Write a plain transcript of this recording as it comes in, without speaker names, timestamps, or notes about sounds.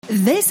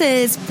This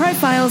is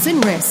Profiles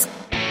in Risk.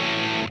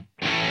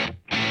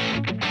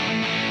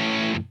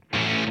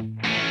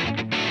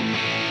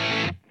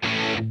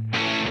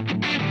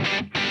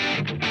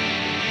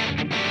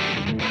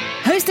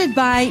 Hosted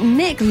by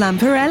Nick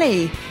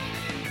Lamparelli.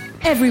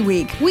 Every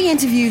week, we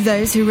interview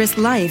those who risk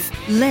life,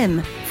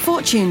 limb,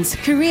 fortunes,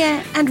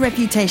 career, and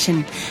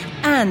reputation,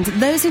 and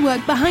those who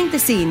work behind the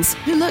scenes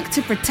who look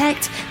to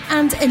protect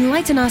and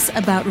enlighten us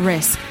about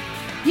risk.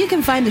 You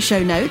can find the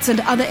show notes and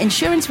other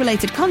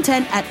insurance-related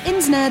content at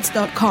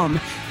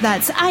insnerds.com.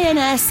 That's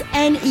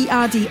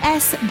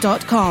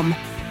insnerds.com.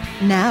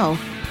 Now,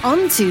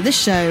 on to the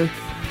show.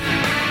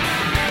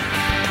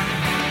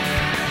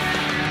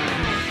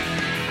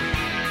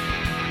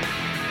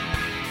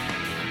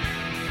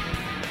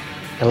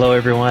 Hello,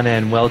 everyone,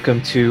 and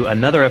welcome to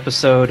another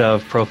episode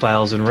of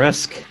Profiles in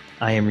Risk.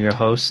 I am your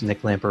host,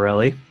 Nick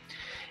Lamparelli.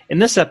 In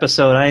this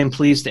episode, I am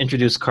pleased to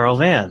introduce Carl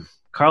Van.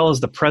 Carl is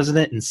the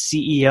president and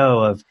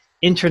CEO of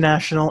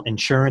International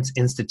Insurance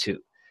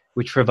Institute,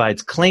 which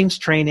provides claims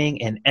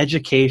training and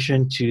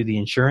education to the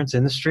insurance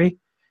industry.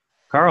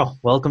 Carl,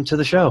 welcome to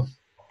the show.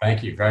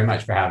 Thank you very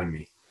much for having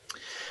me.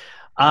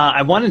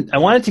 I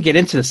wanted to get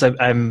into this.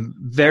 I'm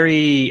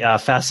very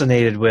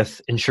fascinated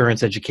with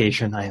insurance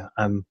education.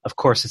 I'm of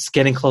course, it's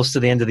getting close to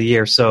the end of the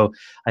year, so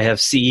I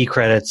have CE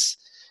credits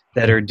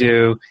that are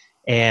due.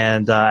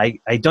 And I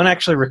don't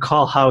actually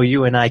recall how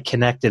you and I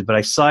connected, but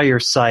I saw your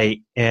site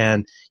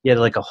and you had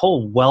like a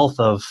whole wealth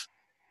of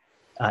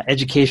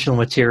educational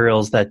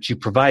materials that you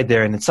provide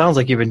there, and it sounds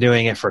like you've been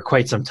doing it for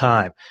quite some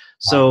time.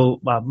 So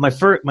my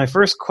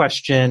first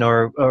question,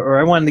 or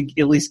I wanted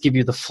to at least give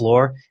you the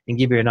floor and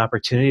give you an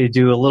opportunity to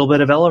do a little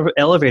bit of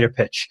elevator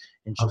pitch.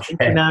 Okay.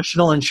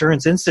 International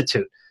Insurance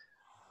Institute.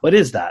 What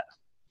is that?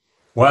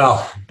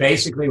 Well,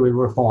 basically we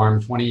were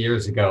formed 20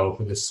 years ago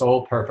for the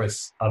sole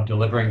purpose of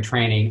delivering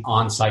training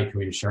on-site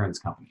to insurance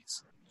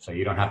companies. So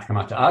you don't have to come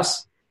out to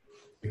us,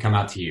 we come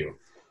out to you.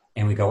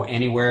 And we go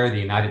anywhere, the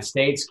United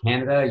States,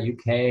 Canada,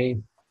 UK,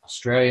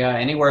 Australia,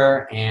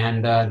 anywhere,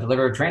 and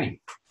deliver training.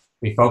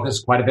 We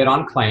focus quite a bit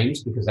on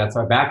claims because that's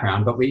our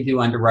background, but we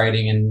do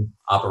underwriting and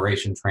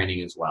operation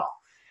training as well.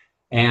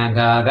 And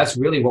that's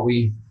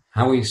really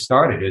how we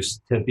started,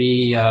 is to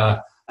be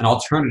an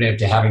alternative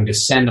to having to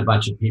send a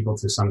bunch of people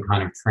to some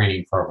kind of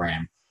training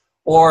program.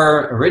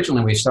 Or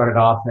originally we started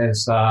off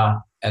as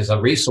a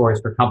resource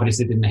for companies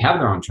that didn't have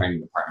their own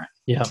training department.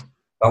 Yeah.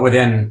 But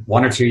within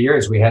 1 or 2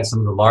 years, we had some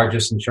of the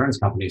largest insurance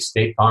companies,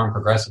 State Farm,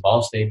 Progressive,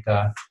 Allstate,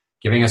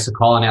 giving us a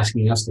call and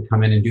asking us to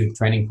come in and do the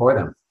training for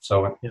them.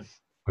 So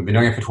we've been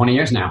doing it for 20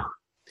 years now.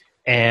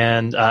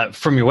 And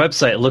from your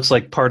website, it looks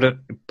like part of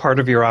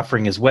your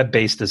offering is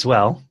web-based as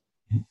well.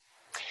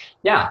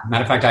 Yeah.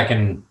 Matter of fact, I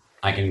can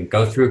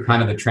go through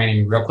kind of the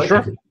training real quick.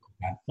 Sure.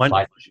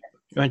 Why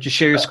don't you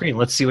share your screen?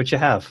 Let's see what you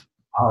have.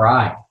 All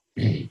right.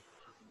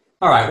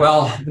 All right.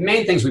 Well, the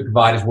main things we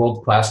provide is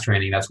world-class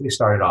training. That's what we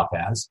started off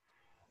as.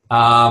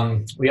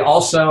 We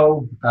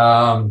also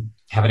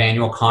have an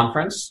annual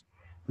conference.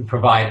 We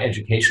provide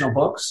educational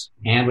books,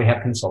 and we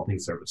have consulting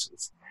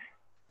services.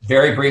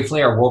 Very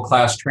briefly, our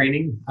world-class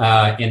training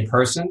in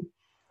person,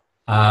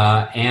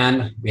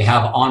 and we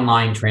have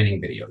online training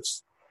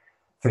videos.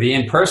 For the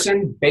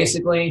in-person,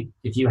 basically,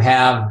 if you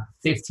have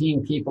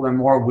 15 people or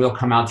more, we'll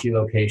come out to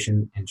your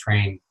location and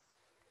train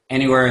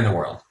anywhere in the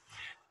world.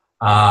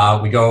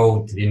 We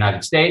go to the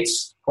United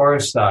States, of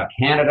course,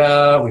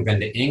 Canada. We've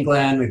been to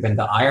England. We've been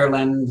to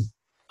Ireland.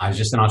 I was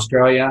just in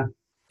Australia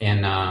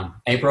in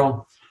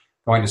April,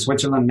 going to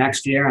Switzerland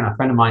next year, and a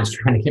friend of mine is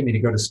trying to get me to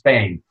go to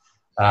Spain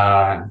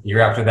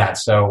year after that.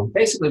 So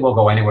basically, we'll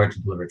go anywhere to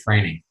deliver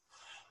training.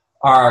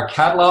 Our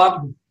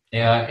catalog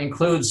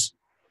includes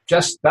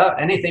just about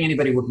anything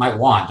anybody might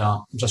want.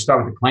 I'll just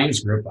start with the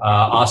claims group.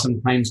 Awesome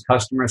claims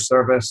customer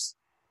service,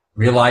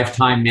 real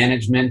lifetime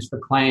management for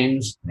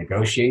claims,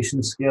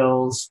 negotiation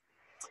skills,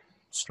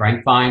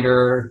 strength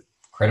finder,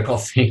 critical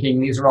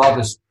thinking. These are all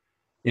just,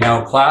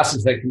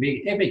 classes that can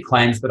be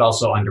claims, but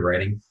also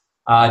underwriting.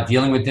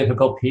 Dealing with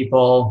difficult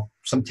people,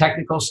 some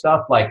technical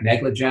stuff like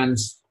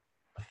negligence,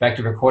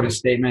 effective recorded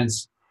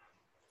statements,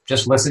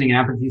 just listening and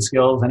empathy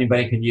skills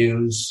anybody could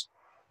use.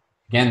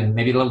 Again,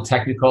 maybe a little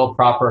technical,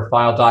 proper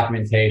file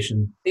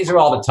documentation. These are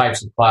all the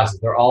types of classes.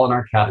 They're all in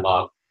our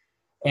catalog.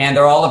 And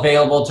they're all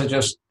available to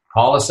just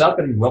call us up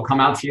and we'll come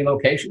out to your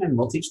location and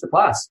we'll teach the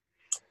class.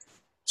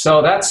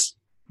 So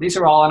these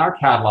are all in our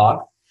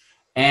catalog.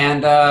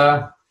 And,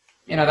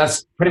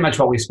 that's pretty much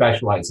what we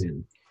specialize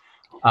in.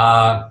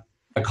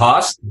 The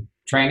cost,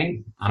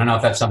 training, I don't know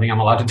if that's something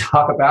I'm allowed to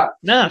talk about.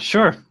 No,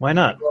 sure. Why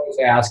not? I always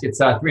ask. It's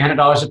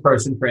 $300 a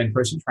person for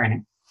in-person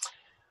training.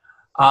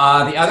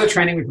 The other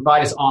training we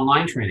provide is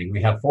online training.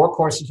 We have 4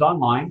 courses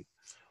online.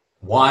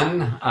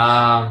 One,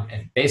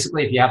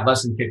 basically, if you have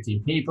less than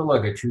 15 people or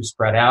they're too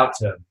spread out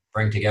to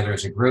bring together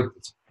as a group,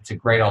 it's a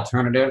great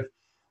alternative.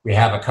 We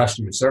have a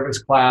customer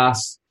service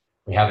class.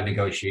 We have a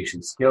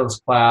negotiation skills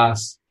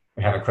class. We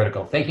We have a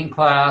critical thinking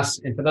class.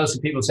 And for those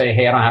people who say,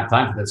 hey, I don't have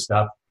time for this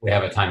stuff, we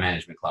have a time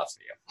management class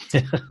for you.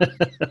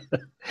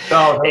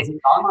 So those are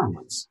the online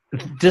ones.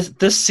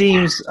 This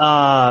seems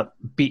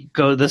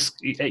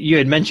you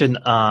had mentioned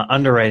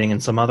underwriting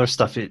and some other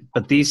stuff,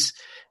 but these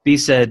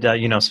said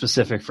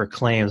specific for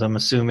claims. I'm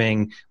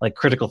assuming like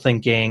critical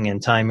thinking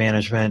and time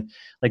management,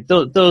 like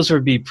those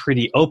would be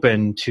pretty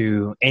open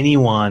to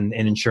anyone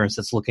in insurance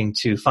that's looking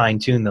to fine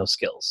tune those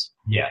skills.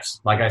 Yes,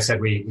 like I said,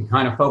 we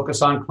kind of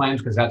focus on claims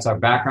because that's our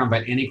background.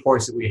 But any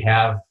course that we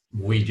have,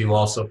 we do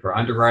also for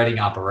underwriting,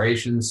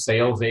 operations,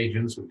 sales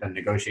agents. We've done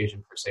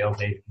negotiation for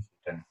sales agents.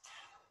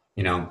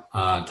 We've done,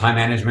 time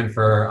management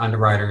for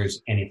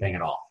underwriters, anything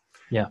at all.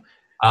 Yeah.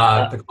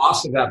 The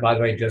cost of that, by the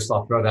way,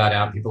 I'll throw that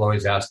out. People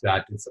always ask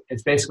that.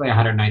 It's basically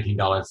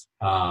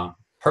 $119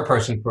 per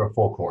person for a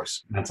full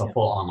course. And that's a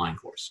full online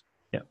course.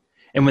 Yeah.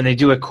 And when they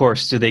do a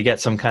course, do they get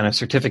some kind of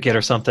certificate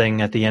or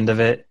something at the end of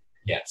it?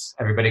 Yes.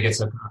 Everybody gets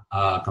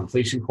a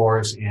completion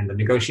course, and the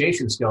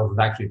negotiation skills is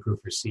actually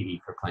approved for CE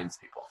for claims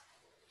people.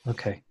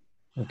 Okay.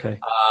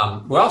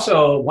 We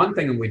also, one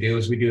thing that we do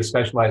is we do a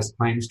specialized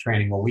claims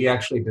training where we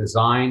actually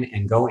design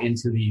and go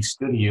into the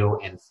studio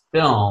and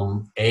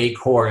film a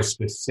course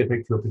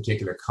specific to a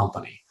particular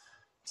company.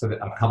 So that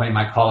a company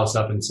might call us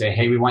up and say,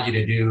 hey, we want you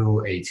to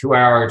do a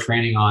 2-hour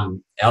training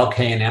on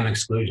LK&M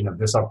exclusion of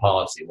this our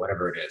policy,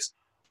 whatever it is.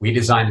 We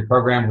design the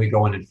program, we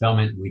go in and film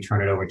it, and we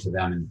turn it over to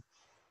them. And,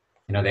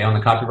 they own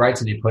the copyrights,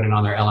 and they put it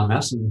on their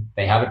LMS, and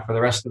they have it for the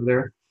rest of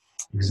their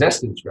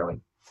existence, really.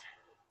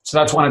 So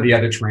that's one of the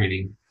other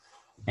training.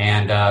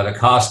 And the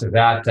cost of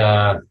that,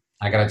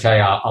 I got to tell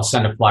you, I'll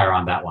send a flyer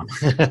on that one.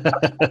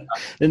 The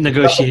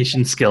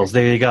negotiation skills.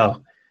 There you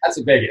go. That's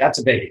a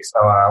biggie. So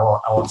I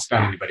won't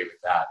spend anybody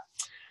with that.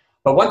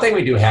 But one thing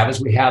we do have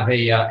is we have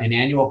an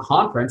annual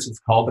conference. It's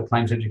called the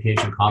Claims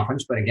Education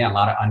Conference. But again, a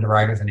lot of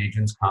underwriters and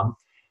agents come.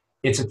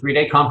 It's a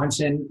 3-day conference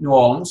in New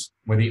Orleans.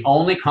 We're the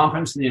only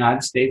conference in the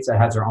United States that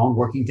has our own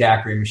working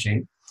daiquiri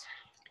machine.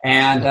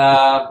 And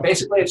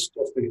basically, it's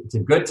a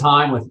good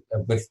time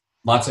with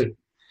lots of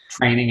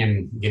training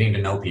and getting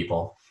to know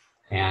people.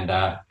 And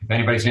if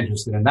anybody's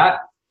interested in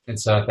that,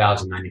 it's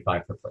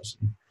 $1,095 per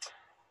person.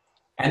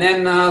 And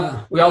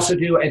then we also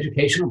do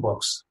educational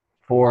books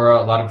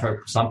for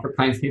some for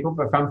claims people,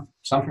 but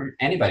some for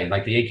anybody,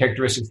 like the 8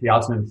 characteristics of the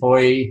ultimate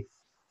employee,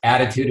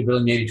 attitude,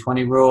 ability,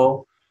 80-20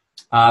 rule.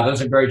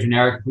 Those are very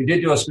generic. We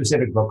did do a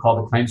specific book called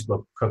the Claims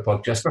Book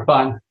Cookbook just for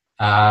fun.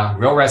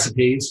 Real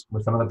recipes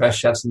with some of the best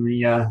chefs in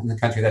the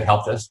country that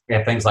helped us. We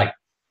have things like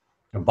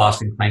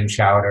Boston Clam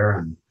Chowder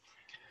and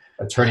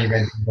Attorney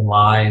Renton and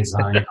Lies.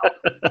 Sushi.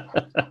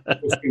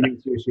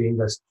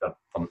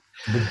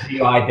 The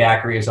DI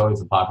daiquiri is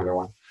always a popular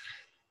one.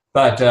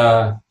 But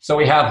so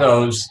we have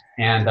those,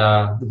 and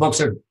the books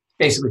are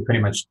basically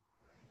pretty much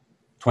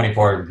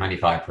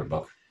 $24.95 per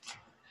book.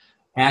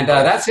 And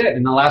that's it.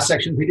 In the last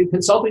section, we do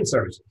consulting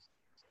services.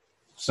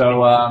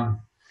 So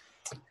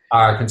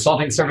our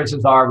consulting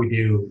services we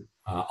do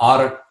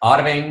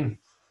auditing,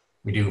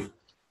 we do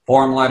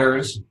form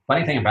letters.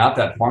 Funny thing about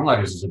that, form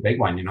letters is a big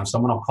one.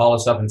 Someone will call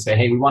us up and say,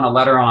 hey, we want a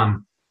letter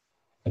on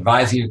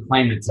advising a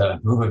claimant to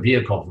move a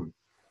vehicle from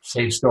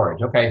safe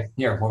storage. Okay,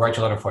 here, we'll write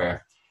you a letter for you.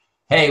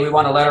 Hey, we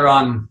want a letter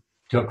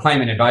to a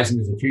claimant advising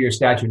there's a 2-year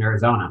statute in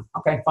Arizona.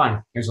 Okay,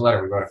 fine. Here's a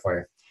letter. We wrote it for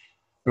you.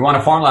 We want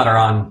a form letter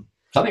on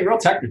something real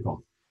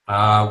technical.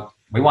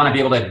 We want to be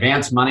able to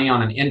advance money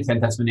on an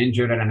infant that's been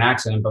injured in an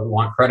accident, but we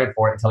want credit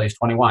for it until he's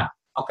 21.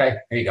 Okay,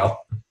 here you go.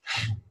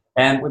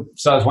 And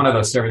so it's one of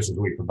those services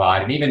we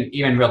provide. And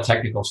even real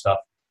technical stuff.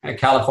 In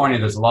California,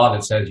 there's a law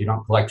that says you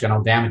don't collect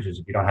general damages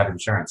if you don't have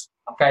insurance.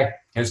 Okay,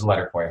 here's a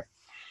letter for you.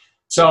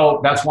 So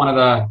that's one of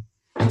the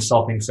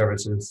consulting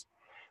services.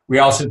 We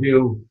also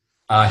do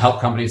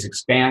help companies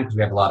expand because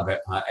we have a lot of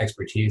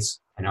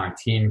expertise in our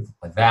team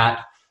with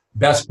that.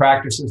 Best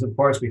practices, of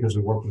course, because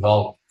we work with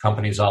all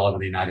companies all over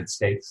the United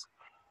States.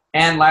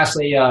 And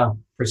lastly,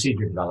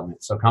 procedure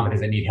development. So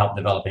companies that need help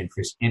developing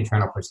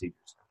internal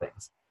procedures and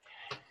things.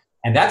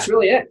 And that's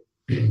really it.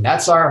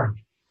 That's our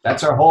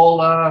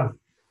whole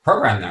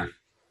program there.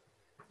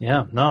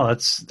 Yeah, no,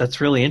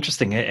 that's really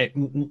interesting.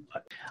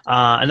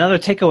 Another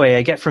takeaway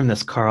I get from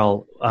this,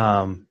 Carl,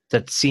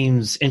 that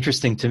seems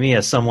interesting to me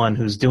as someone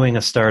who's doing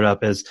a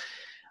startup is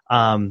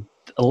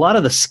a lot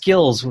of the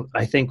skills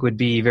I think would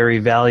be very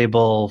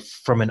valuable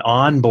from an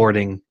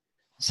onboarding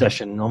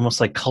session, almost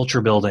like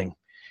culture building.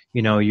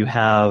 You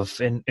have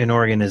an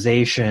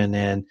organization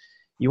and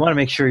you want to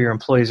make sure your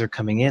employees are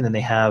coming in and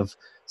they have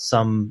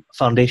some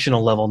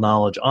foundational level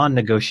knowledge on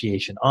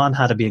negotiation, on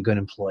how to be a good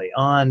employee,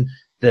 on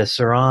this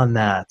or on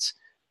that.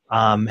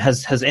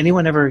 Has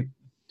anyone ever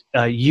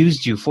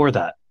used you for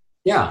that?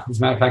 Yeah, as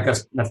a matter of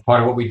fact, that's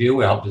part of what we do.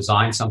 We help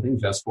design something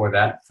just for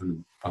that,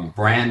 from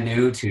brand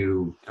new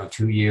to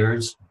 2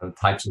 years, the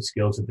types of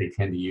skills that they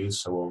tend to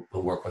use. So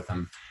we'll work with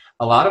them.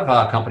 A lot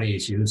of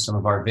companies use some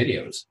of our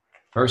videos.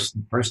 First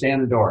day in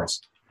the doors,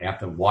 they have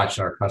to watch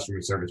our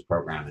customer service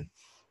program and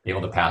be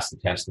able to pass the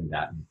test in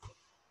that.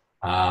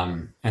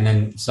 And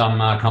then some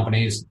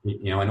companies,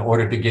 in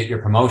order to get your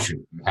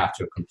promotion, you have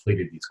to have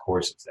completed these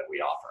courses that we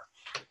offer.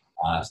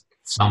 a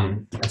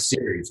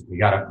series.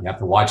 You have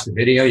to watch the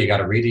video. You got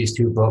to read these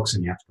 2 books,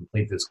 and you have to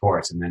complete this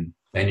course, and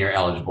then you're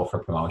eligible for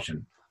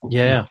promotion.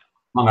 Yeah,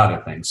 among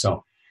other things.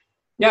 So,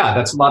 yeah,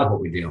 that's a lot of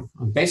what we do.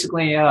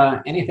 Basically,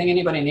 anything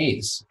anybody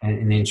needs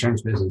in the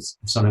insurance business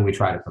is something we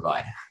try to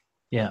provide.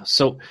 Yeah.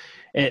 So,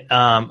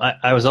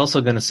 I was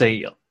also going to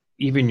say,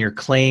 even your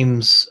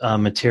claims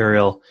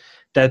material,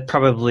 that'd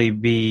probably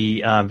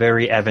be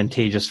very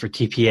advantageous for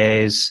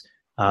TPAs,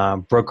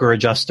 broker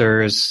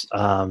adjusters,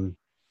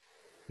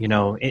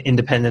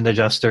 independent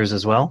adjusters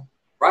as well.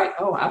 Right.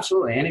 Oh,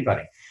 absolutely.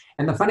 Anybody.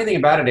 And the funny thing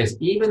about it is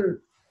even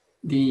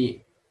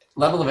the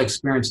level of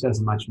experience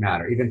doesn't much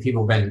matter. Even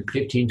people who've been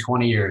 15,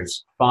 20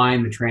 years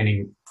find the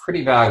training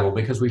pretty valuable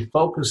because we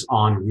focus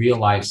on real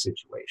life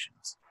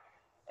situations.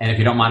 And if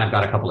you don't mind, I've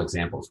got a couple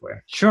examples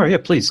where. Sure. Yeah,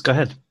 please go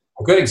ahead.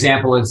 A good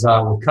example is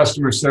with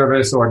customer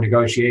service or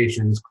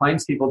negotiations.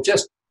 Claims people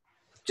just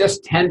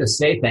tend to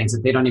say things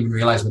that they don't even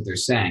realize what they're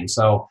saying.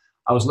 So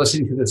I was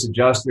listening to this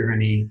adjuster,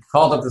 and he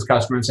called up this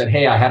customer and said,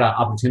 "Hey, I had an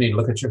opportunity to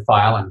look at your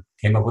file and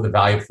came up with a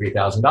value of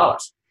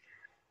 $3,000.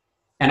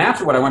 And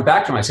afterward, I went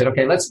back to him. I said,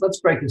 "Okay, let's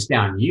break this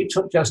down. You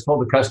just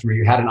told the customer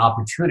you had an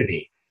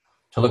opportunity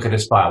to look at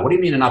his file. What do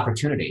you mean an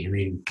opportunity? I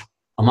mean,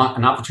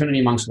 an opportunity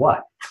amongst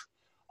what?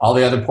 All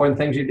the other important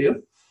things you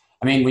do?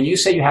 I mean, when you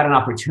say you had an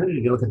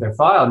opportunity to look at their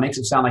file, it makes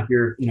it sound like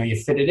you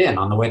fit it in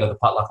on the way to the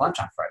potluck lunch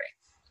on Friday.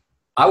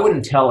 I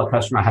wouldn't tell a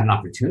customer I had an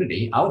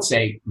opportunity. I would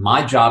say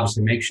my job is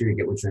to make sure you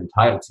get what you're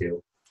entitled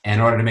to. And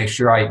in order to make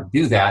sure I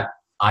do that,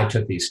 I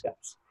took these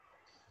steps."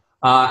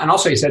 And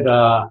also he said,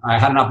 "I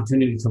had an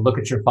opportunity to look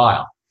at your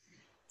file."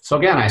 So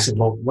again, I said,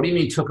 "Well, what do you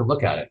mean you took a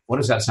look at it? What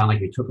does that sound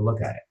like you took a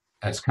look at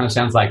it?" It kind of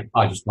sounds like,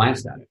 "Oh, I just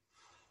glanced at it."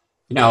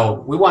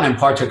 We want to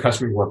impart to a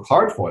customer we work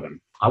hard for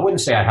them. I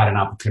wouldn't say I had an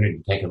opportunity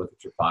to take a look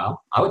at your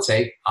file. I would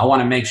say I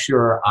want to make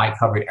sure I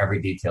covered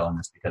every detail in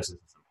this because this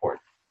is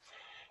important.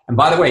 And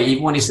by the way,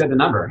 even when he said the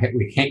number,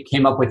 we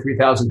came up with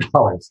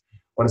 $3,000.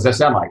 What does that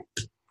sound like?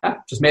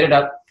 Just made it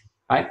up,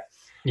 right?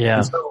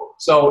 Yeah.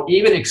 So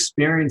even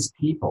experienced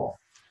people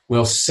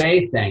will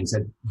say things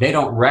that they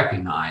don't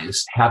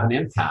recognize have an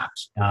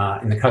impact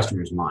in the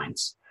customer's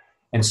minds.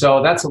 And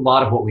so that's a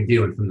lot of what we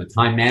do. And from the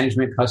time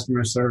management,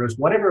 customer service,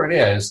 whatever it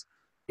is,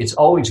 it's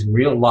always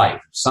real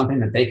life, something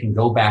that they can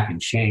go back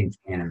and change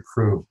and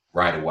improve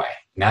right away.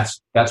 And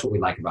that's what we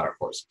like about our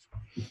courses.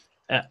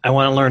 I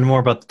want to learn more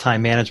about the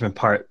time management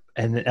part.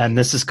 And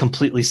this is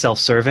completely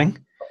self-serving.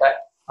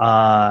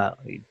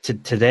 Okay.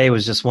 Today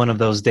was just one of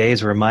those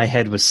days where my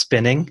head was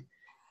spinning,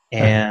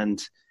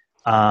 and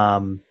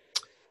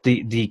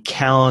the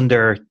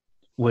calendar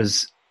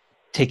was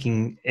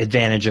taking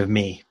advantage of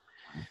me,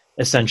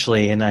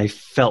 essentially. And I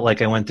felt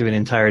like I went through an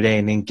entire day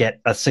and didn't get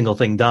a single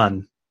thing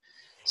done.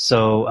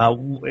 So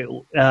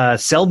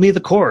sell me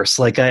the course.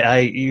 Like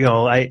I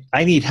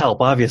need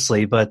help,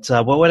 obviously, but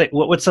what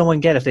would someone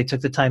get if they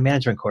took the time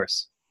management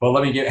course? Well,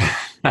 let me give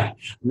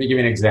you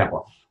an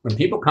example. When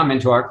people come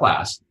into our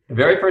class, the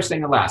very first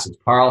thing they'll ask is,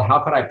 "Carl, how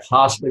could I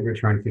possibly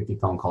return 50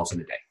 phone calls in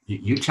a day?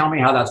 You tell me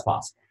how that's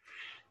possible."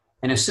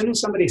 And as soon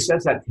as somebody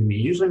says that to me,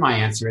 usually my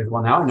answer is,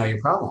 "Well, now I know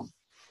your problem.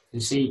 You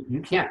see,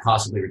 you can't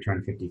possibly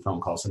return 50 phone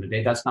calls in a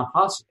day. That's not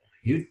possible.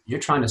 You're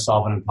trying to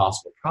solve an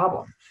impossible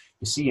problem.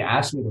 You see, you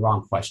asked me the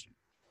wrong question.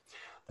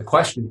 The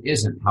question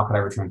isn't, how could I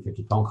return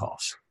 50 phone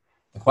calls?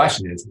 The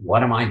question is,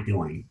 what am I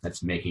doing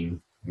that's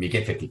making me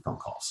get 50 phone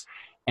calls?"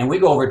 And we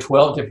go over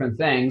 12 different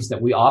things that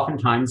we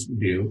oftentimes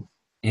do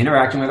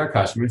interacting with our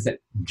customers that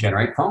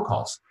generate phone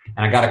calls.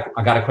 And I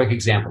got a quick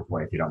example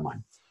for you, if you don't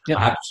mind. Yep.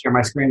 I have to share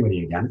my screen with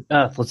you again.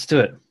 Let's do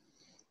it.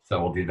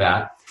 So we'll do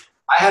that.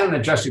 I had an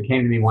adjuster who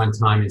came to me one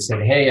time and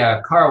said, "Hey,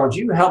 Carl, would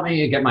you help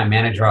me get my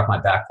manager off my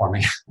back for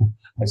me?"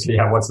 I said,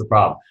 "Yeah, what's the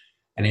problem?"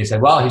 And he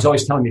said, "Well, he's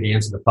always telling me to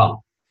answer the phone."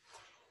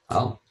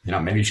 Well,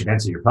 maybe you should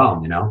answer your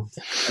phone, I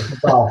said,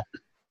 "Well,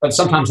 but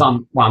sometimes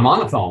I'm on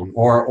the phone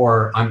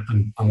or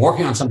I'm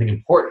working on something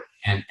important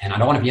and I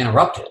don't want to be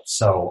interrupted.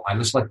 So I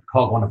just let the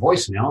call go into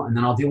voicemail and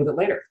then I'll deal with it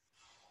later."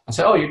 I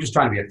said, "Oh, you're just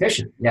trying to be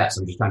efficient." "Yes,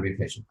 I'm just trying to be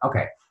efficient."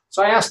 Okay.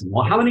 So I asked him,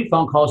 "Well, how many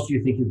phone calls do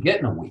you think you get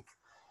in a week?"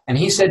 And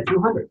he said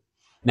 200.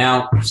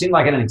 Now, it seemed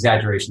like an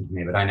exaggeration to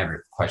me, but I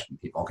never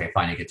questioned people. Okay,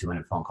 fine, you get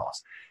 200 phone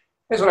calls.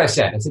 Here's what I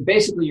said. I said,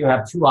 basically, you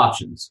have two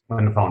options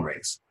when the phone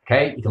rings.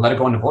 Okay, you can let it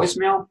go into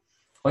voicemail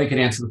or you can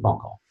answer the phone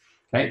call.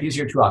 Okay, these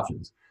are your two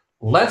options.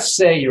 Let's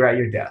say you're at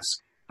your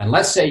desk, and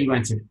let's say you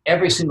answered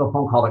every single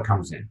phone call that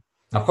comes in.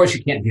 Now, of course,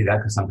 you can't do that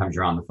because sometimes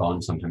you're on the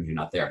phone, sometimes you're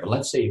not there. But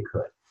let's say you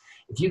could.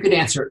 If you could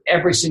answer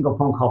every single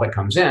phone call that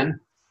comes in,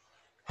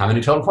 how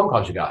many total phone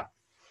calls you got?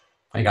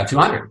 Well, you got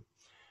 200.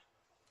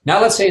 Now,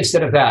 let's say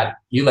instead of that,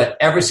 you let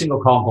every single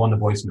call go into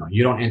voicemail.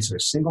 You don't answer a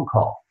single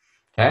call.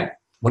 Okay?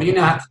 What do you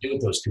now have to do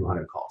with those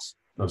 200 calls,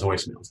 those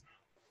voicemails?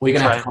 Well, you're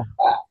going to have to call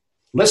back.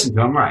 Listen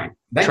to them, right?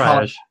 Then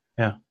call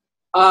yeah.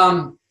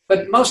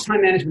 But most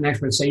time management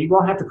experts say you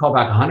won't have to call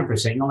back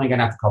 100%. You're only going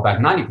to have to call back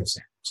 90%.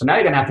 So now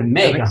you're going to have to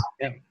make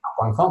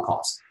outgoing phone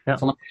calls. Yeah.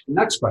 So let me ask you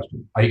the next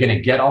question. Are you going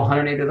to get all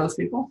 180 of those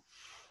people?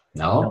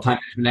 No. Time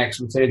management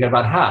experts say you get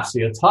about half. So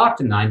you'll talk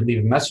to 90,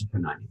 leave a message for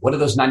 90. What do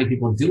those 90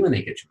 people do when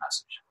they get your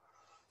message?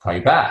 Call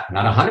you back.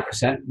 Not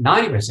 100%,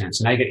 90%.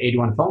 So now you get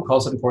 81 phone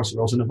calls, and of course it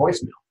rolls into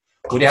voicemail.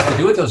 What do you have to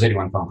do with those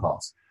 81 phone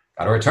calls?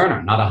 Got to return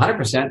them. Not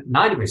 100%,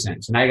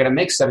 90%. So now you got to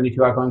make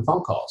 72 outgoing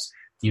phone calls.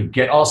 Do you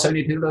get all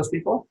 72 of those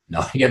people?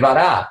 No, you get about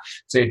half.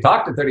 So you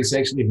talk to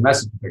 36, leave a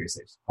message to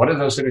 36. What do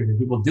those 32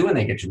 people do when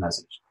they get your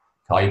message?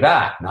 Call you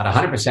back. Not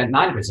 100%,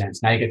 90%. So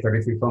now you get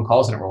 33 phone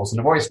calls and it rolls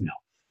into voicemail.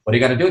 What do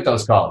you got to do with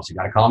those calls? You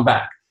got to call them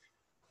back,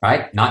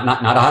 right? Not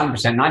 100%,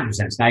 90%.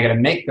 So now you got to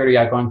make 30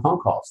 outgoing phone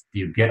calls. Do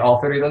you get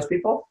all 30 of those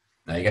people?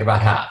 No, you get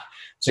about half.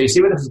 So you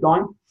see where this is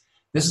going?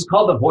 This is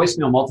called the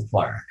voicemail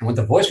multiplier. And what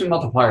the voicemail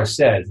multiplier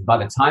says, by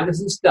the time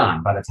this is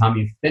done, by the time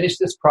you finish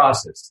this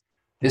process,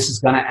 this is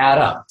going to add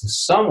up to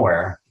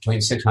somewhere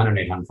between 600 and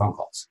 800 phone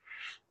calls.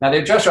 Now, the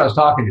adjuster I was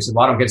talking to said,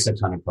 well, I don't get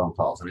 600 phone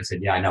calls. And I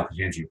said, yeah, I know, because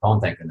you answer your phone,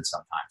 thank goodness,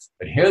 sometimes.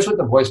 But here's what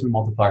the voicemail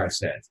multiplier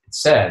says. It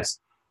says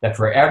that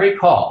for every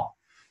call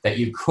that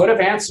you could have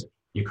answered,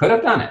 you could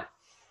have done it,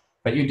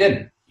 but you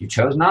didn't. You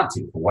chose not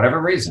to, for whatever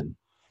reason.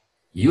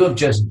 You have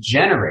just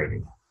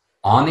generated,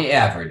 on the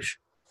average,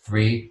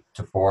 3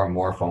 to 4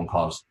 more phone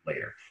calls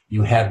later.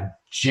 You have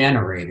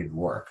generated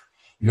work.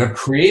 You have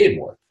created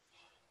work.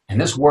 And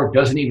this work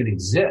doesn't even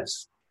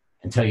exist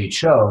until you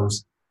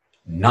chose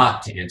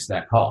not to answer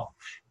that call.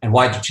 And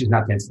why did you choose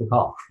not to answer the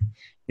call?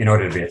 In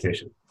order to be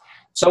efficient.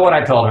 So what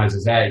I told him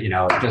is hey,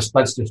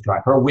 let's just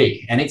try for a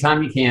week.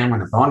 Anytime you can, when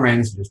the phone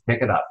rings, just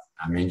pick it up.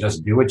 I mean,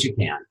 just do what you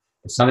can.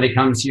 If somebody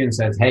comes to you and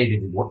says, hey,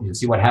 did you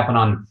see what happened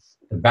on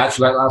The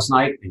Bachelorette last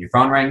night? And your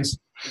phone rings,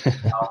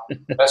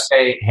 just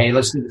say, hey,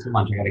 let's do this at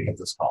lunch. I got to get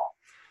this call.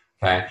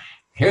 Okay.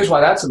 Here's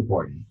why that's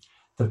important.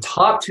 The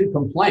top 2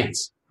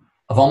 complaints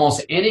of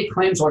almost any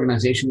claims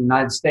organization in the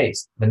United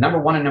States, the number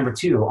 1 and number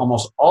 2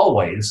 almost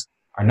always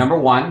are number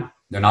 1,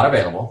 they're not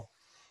available,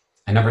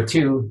 and number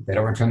 2, they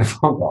don't return the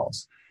phone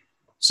calls.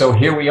 So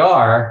here we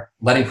are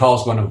letting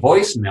calls go into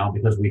voicemail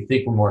because we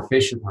think we're more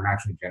efficient, we're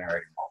actually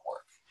generating more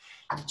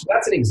work. So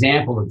that's an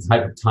example of the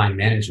type of time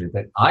management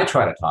that I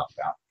try to talk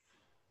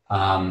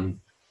about.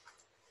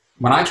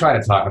 When I try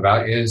to talk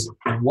about is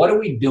what are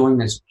we doing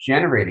that's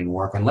generating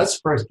work, and let's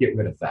first get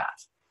rid of that.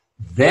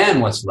 Then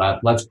what's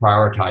left, let's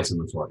prioritize and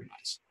let's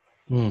organize.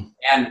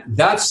 And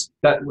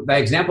the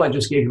example I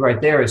just gave you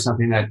right there is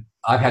something that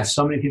I've had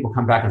so many people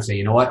come back and say,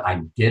 you know what,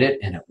 I did it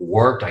and it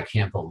worked. I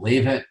can't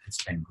believe it.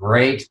 It's been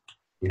great.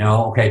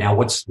 Okay, now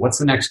what's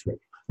the next trick?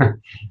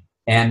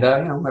 And, we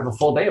have a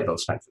full day of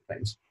those types of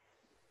things.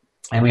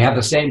 And we have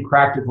the same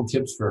practical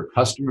tips for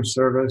customer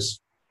service,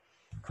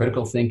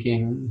 critical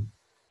thinking,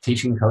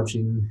 teaching,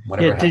 coaching,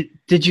 whatever. Yeah,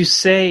 did you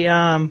say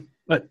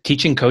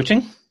teaching,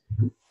 coaching?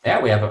 Yeah,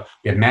 we have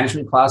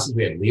management classes,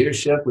 we have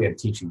leadership, we have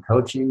teaching,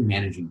 coaching,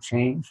 managing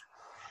change.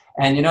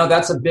 And,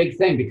 that's a big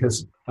thing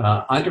because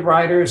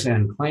underwriters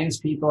and claims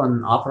people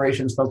and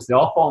operations folks, they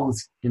all fall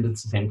into the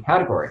same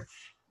category.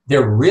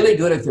 They're really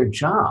good at their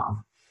job,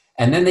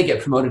 and then they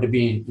get promoted to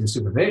be in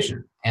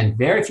supervision. And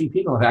very few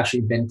people have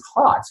actually been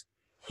taught,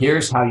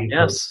 here's how you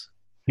coach.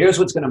 Here's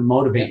what's going to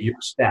motivate your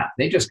staff.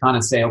 They just kind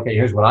of say, okay,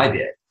 here's what I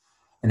did.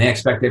 And they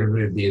expect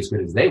everybody to be as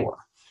good as they were.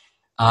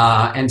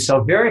 And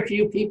so very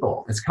few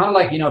people, it's kind of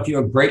like, if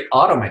you're a great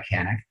auto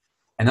mechanic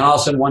and then all of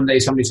a sudden one day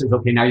somebody says,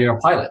 okay, now you're a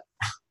pilot.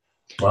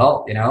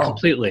 Well,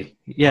 completely.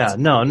 Yeah,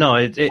 no,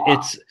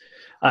 it's,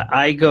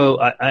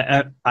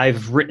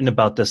 I've written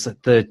about this.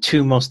 The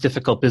 2 most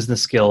difficult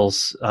business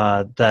skills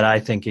that I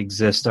think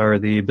exist are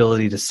the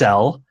ability to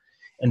sell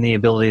and the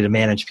ability to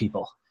manage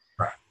people.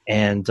 Right.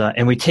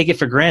 And we take it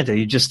for granted.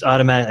 You just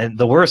automatically,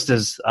 the worst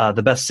is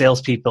the best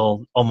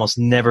salespeople almost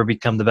never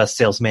become the best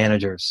sales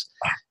managers.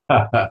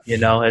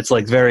 It's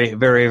like very,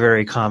 very,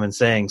 very common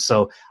saying.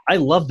 So I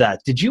love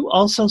that. Did you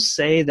also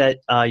say that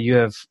you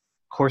have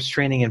course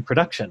training in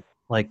production,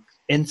 like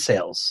in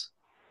sales?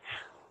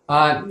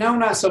 No,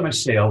 not so much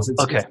sales.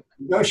 It's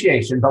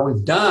negotiation, but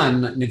we've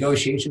done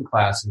negotiation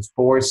classes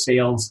for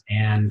sales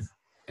and,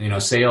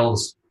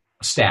 sales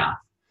staff.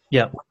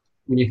 Yeah.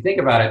 When you think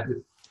about it,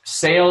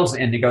 sales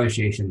and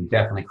negotiation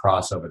definitely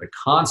cross over. The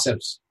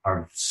concepts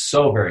are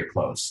so very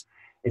close.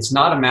 It's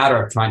not a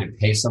matter of trying to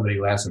pay somebody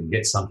less or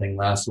get something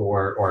less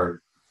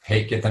or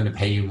get them to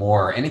pay you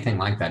more or anything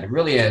like that. It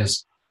really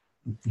is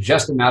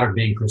just a matter of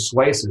being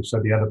persuasive so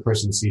the other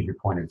person sees your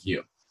point of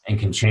view and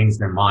can change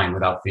their mind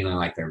without feeling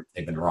like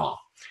they've been wrong.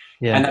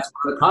 Yeah. And that's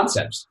one of the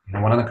concepts.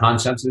 One of the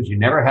concepts is you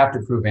never have to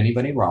prove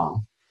anybody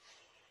wrong.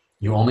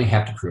 You only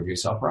have to prove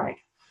yourself right.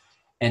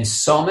 And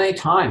so many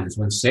times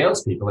when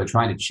salespeople are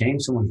trying to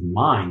change someone's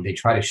mind, they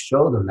try to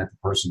show them that the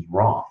person's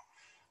wrong.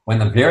 When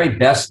the very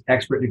best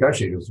expert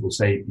negotiators will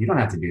say, you don't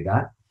have to do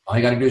that. All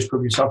you got to do is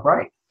prove yourself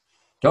right.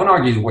 Don't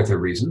argue with their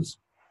reasons.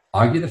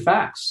 Argue the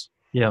facts.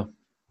 Yeah.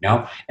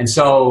 And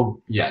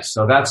so, yes,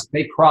 so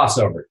they cross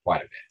over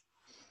quite a bit.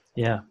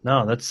 Yeah,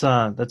 no,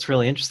 that's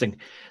really interesting.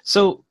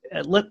 So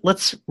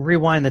let's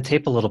rewind the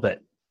tape a little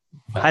bit.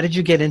 How did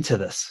you get into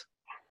this?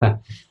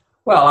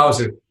 Well,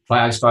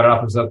 I started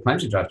off as a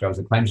claims adjuster. I was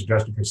a claims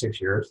adjuster for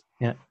 6 years.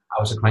 Yeah. I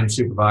was a claims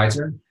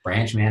supervisor,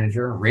 branch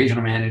manager,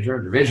 regional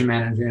manager, division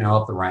manager,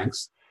 up the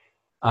ranks.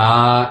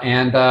 I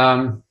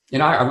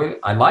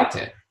liked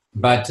it.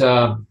 But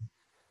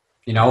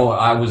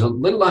I was a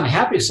little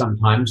unhappy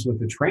sometimes with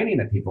the training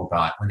that people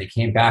got when they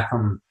came back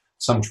from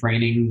some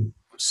training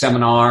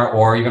seminar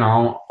or even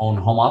our own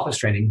home office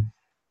training.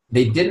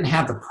 They didn't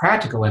have the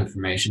practical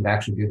information to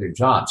actually do their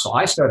job. So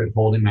I started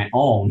holding my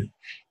own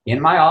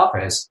in my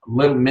office,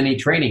 little mini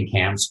training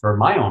camps for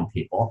my own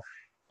people.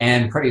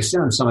 And pretty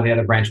soon, some of the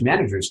other branch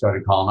managers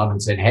started calling up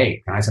and saying,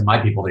 hey, can I send my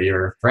people to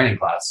your training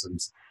class? And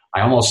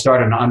I almost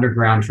started an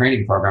underground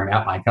training program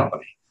at my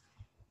company.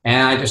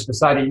 And I just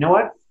decided, you know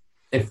what?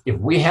 If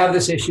we have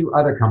this issue,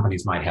 other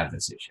companies might have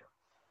this issue.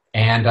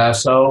 And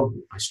so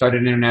I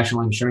started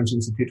International Insurance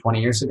Institute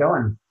 20 years ago,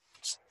 and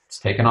it's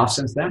taken off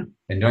since then.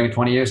 Been doing it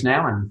 20 years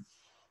now,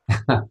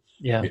 and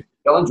yeah,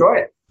 still enjoy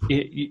it.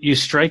 You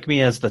strike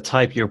me as the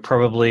type, you're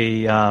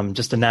probably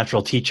just a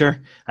natural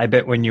teacher. I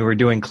bet when you were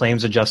doing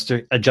claims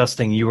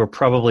adjusting, you were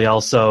probably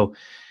also,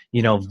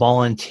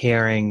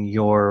 volunteering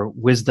your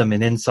wisdom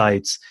and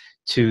insights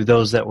to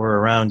those that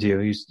were around you.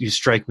 You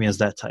strike me as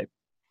that type.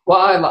 Well,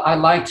 I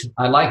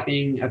like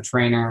being a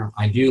trainer.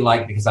 I do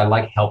because I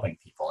like helping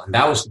people. And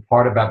that was the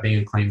part about being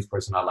a claims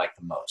person I liked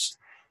the most.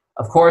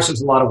 Of course,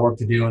 there's a lot of work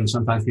to do, and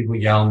sometimes people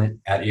yell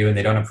at you and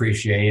they don't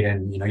appreciate,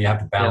 and, you have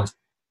to balance.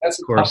 Yeah,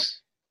 that's of course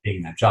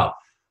being that job.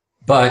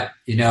 But,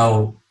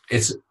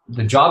 it's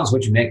the job is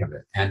what you make of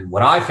it. And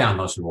what I found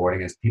most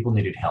rewarding is people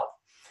needed help.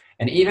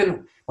 And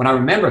even when I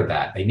remembered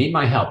that, they need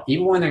my help,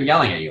 even when they're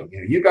yelling at you,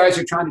 you guys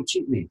are trying to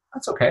cheat me.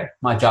 That's okay.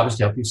 My job is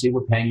to help you see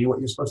we're paying you what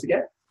you're supposed to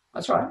get.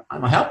 That's right.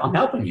 I'm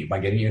helping you by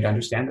getting you to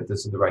understand that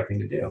this is the right thing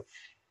to do.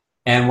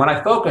 And when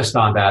I focused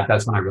on that,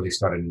 that's when I really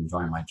started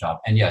enjoying my job.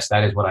 And yes,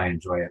 that is what I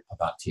enjoy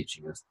about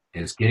teaching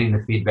is getting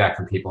the feedback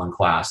from people in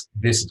class.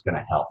 This is going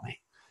to help me.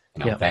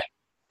 Thank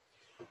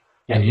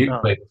you. And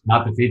usually it's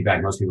not the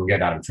feedback most people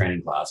get out of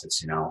training class.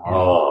 It's,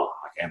 oh,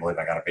 I can't believe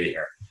I got to be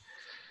here.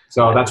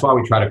 So that's why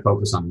we try to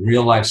focus on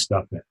real life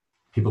stuff that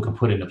people can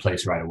put into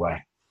place right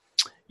away.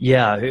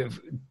 Yeah,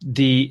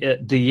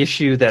 the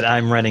issue that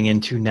I'm running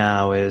into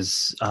now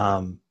is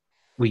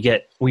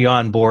we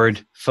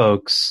onboard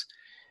folks,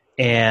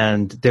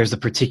 and there's a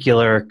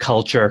particular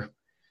culture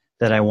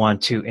that I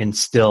want to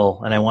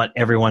instill, and I want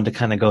everyone to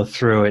kind of go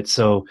through it.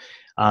 So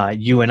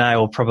you and I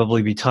will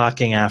probably be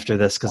talking after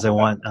this because I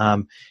want I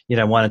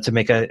want to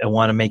make it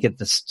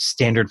the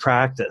standard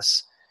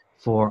practice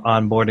for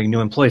onboarding new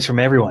employees from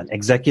everyone,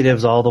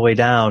 executives all the way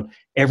down.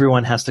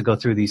 Everyone has to go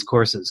through these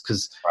courses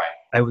because. Right.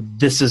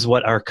 This is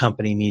what our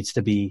company needs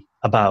to be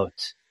about.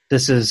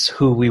 This is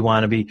who we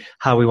want to be,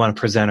 how we want to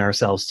present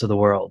ourselves to the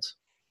world.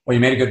 Well, you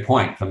made a good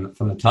point from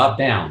the top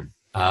down.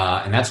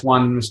 And that's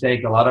one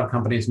mistake a lot of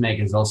companies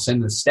make is they'll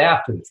send the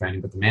staff to the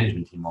training, but the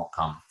management team won't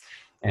come.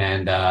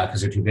 And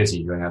because they're too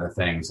busy doing other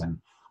things. And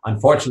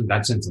unfortunately,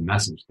 that sends a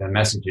message. The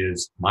message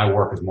is my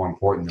work is more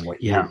important than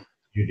what you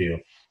do.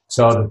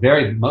 So the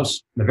very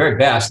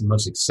best and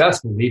most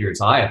successful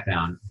leaders I have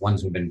found,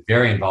 ones who've been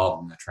very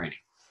involved in the training.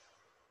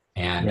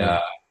 And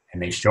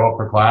and they show up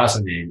for class,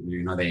 and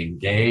they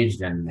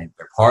engaged, and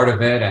they're part of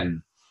it,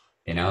 and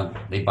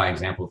lead by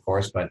example, of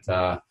course. But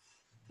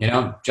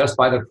just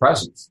by their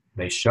presence,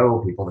 they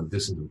show people that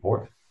this is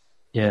important.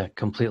 Yeah,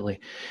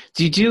 completely.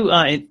 Do you do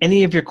in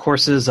any of your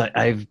courses?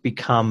 I've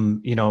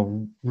become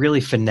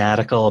really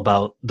fanatical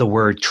about the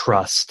word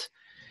trust,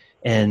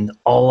 and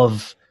all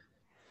of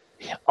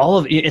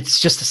it's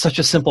just such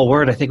a simple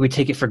word. I think we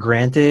take it for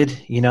granted.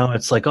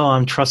 It's like, oh,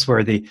 I'm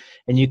trustworthy.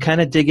 And you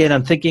kind of dig in.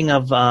 I'm thinking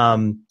of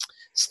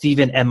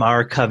Stephen M.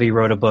 R. Covey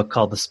wrote a book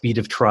called The Speed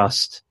of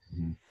Trust.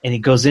 Mm-hmm. And he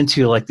goes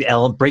into like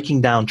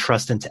breaking down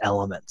trust into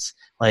elements.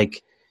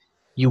 Like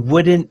you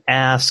wouldn't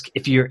ask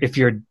if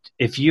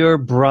your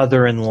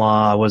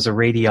brother-in-law was a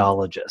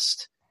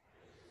radiologist.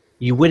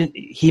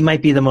 He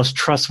might be the most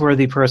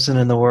trustworthy person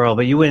in the world,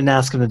 but you wouldn't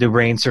ask him to do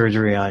brain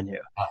surgery on you.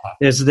 Uh-huh.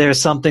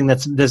 There's something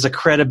there's a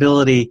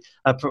credibility,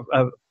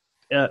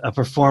 a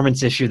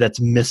performance issue that's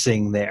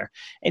missing there.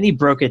 And he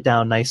broke it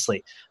down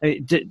nicely.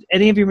 Did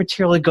any of your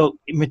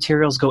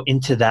materials go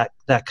into that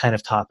kind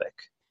of topic?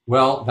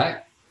 Well,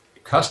 that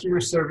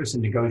customer service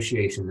and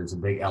negotiation is a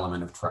big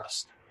element of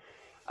trust.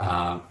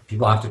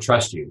 People have to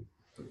trust you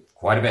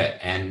quite a bit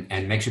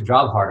and makes your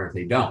job harder if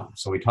they don't.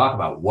 So we talk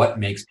about what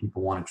makes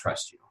people want to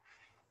trust you.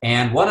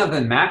 And one of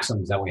the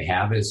maxims that we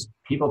have is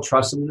people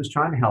trust someone who's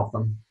trying to help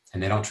them,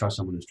 and they don't trust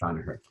someone who's trying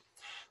to hurt them.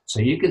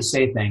 So you can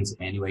say things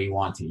any way you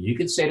want to. You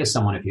could say to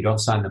someone, if you don't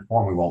sign the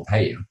form, we won't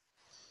pay you.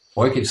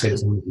 Or you could say to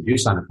someone, if you do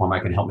sign the form,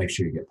 I can help make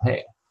sure you get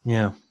paid.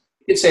 Yeah.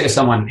 You could say to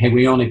someone, hey,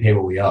 we only pay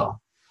what we owe.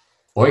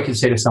 Or you could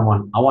say to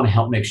someone, I want to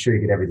help make sure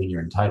you get everything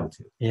you're entitled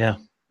to. Yeah,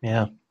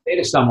 yeah. Say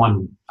to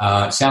someone,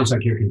 sounds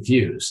like you're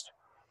confused.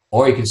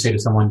 Or you can say to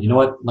someone, you know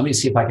what, let me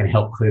see if I can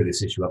help clear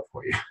this issue up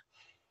for you.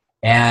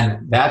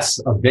 And that's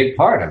a big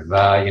part of,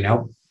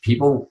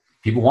 people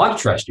want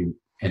to trust you.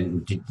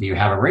 And do you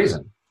have a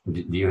reason?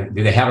 Do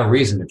they have a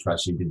reason to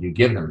trust you? Did you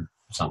give them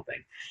something?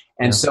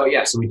 And so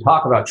we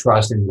talk about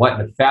trust and what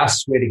the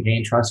fastest way to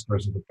gain trust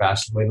versus the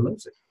fastest way to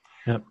lose it.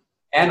 Yep.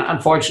 And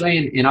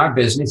unfortunately, in our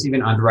business,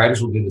 even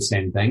underwriters will do the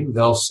same thing.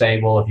 They'll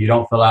say, well, if you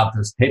don't fill out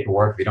this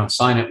paperwork, if you don't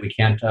sign it, we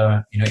can't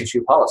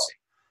issue a policy.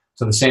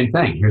 So the same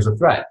thing. Here's a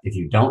threat. If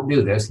you don't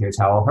do this, here's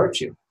how I'll hurt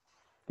you.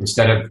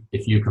 Instead of,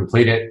 if you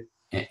complete it,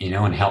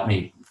 and help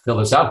me fill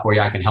this out for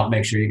you, I can help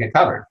make sure you get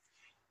covered.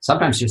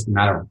 Sometimes it's just a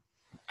matter of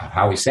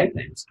how we say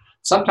things.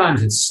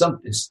 Sometimes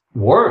it's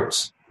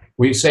words.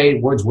 We say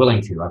words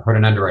willing to. I've heard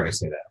an underwriter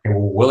say that. Okay,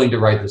 we're willing to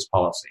write this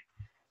policy.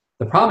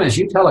 The problem is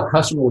you tell a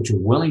customer what you're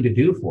willing to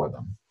do for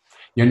them.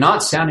 You're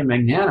not sounding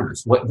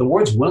magnanimous. What the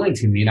words willing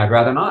to mean, I'd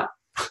rather not.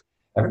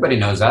 Everybody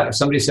knows that. If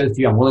somebody says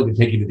to you, I'm willing to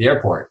take you to the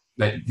airport,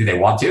 do they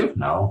want to?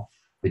 No.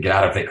 They get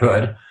out if they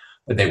could,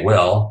 but they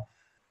will.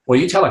 Well,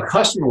 you tell a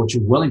customer what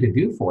you're willing to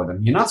do for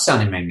them. You're not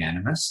sounding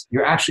magnanimous.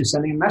 You're actually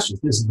sending a message.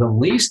 This is the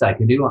least I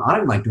can do. I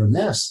don't like doing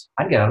this.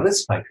 I'd get out of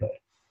this if I could.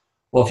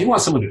 Well, if you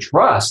want someone to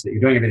trust that you're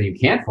doing everything you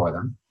can for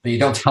them, then you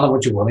don't tell them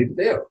what you're willing to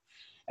do.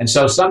 And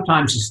so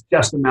sometimes it's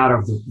just a matter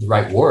of the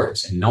right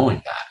words and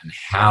knowing that and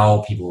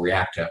how people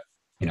react to,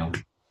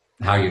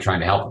 how you're trying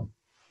to help them.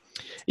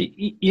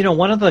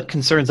 One of the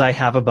concerns I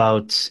have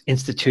about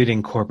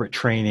instituting corporate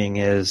training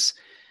is,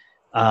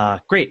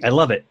 great, I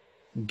love it.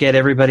 Get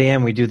everybody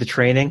in, we do the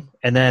training,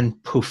 and then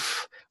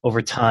poof,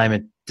 over time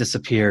it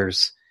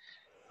disappears.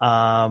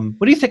 What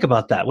do you think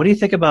about that? What do you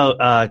think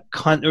about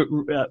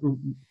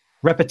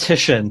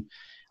repetition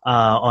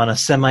on a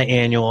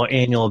semi-annual or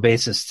annual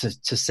basis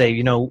to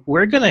say,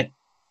 we're going to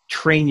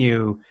train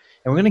you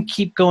and we're going to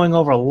keep going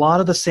over a lot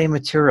of the same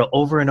material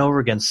over and over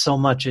again so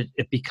much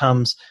it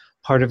becomes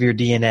part of your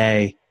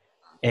DNA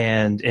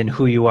and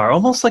who you are,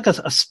 almost like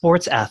a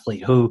sports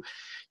athlete who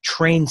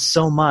trains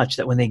so much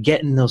that when they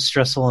get in those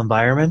stressful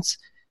environments,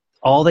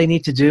 all they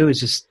need to do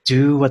is just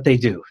do what they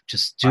do.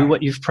 Just do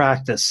what you've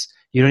practiced.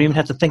 You don't even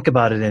have to think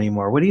about it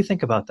anymore. What do you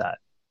think about that?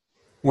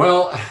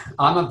 Well,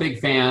 I'm a big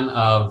fan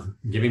of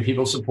giving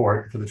people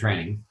support for the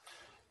training,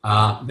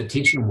 but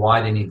teaching them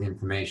why they need the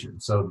information.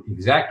 So the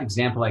exact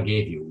example I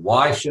gave you,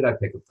 why should I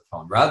pick up the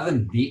phone? Rather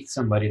than beat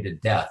somebody to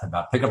death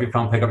about pick up your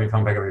phone, pick up your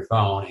phone, pick up your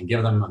phone, and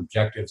give them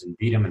objectives and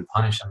beat them and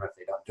punish them if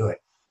they don't do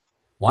it,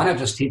 why not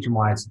just teach them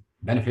why it's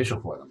beneficial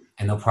for them?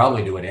 And they'll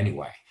probably do it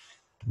anyway.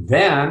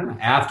 Then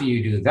after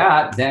you do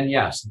that, then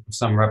yes,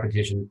 some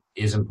repetition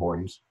is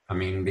important.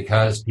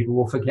 Because people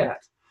will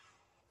forget.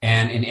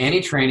 And in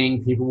any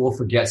training, people will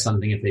forget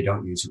something if they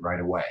don't use it right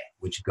away,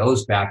 which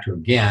goes back to,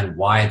 again,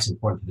 why it's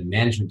important for the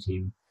management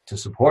team to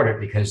support it,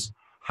 because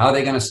how are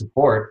they going to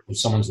support what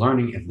someone's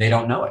learning if they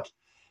don't know it?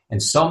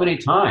 And so many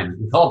times,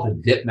 we call it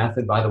the dip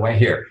method, by the way.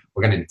 Here,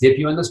 we're going to dip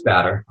you in this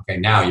batter. Okay,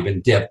 now you've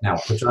been dipped. Now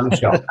we'll put you on the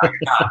shelf. Now you're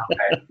done.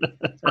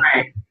 Okay,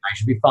 right. I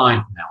should be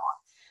fine from now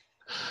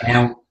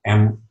on.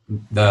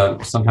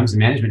 And sometimes the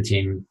management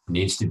team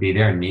needs to be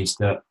there and needs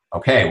to,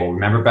 okay, well,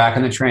 remember back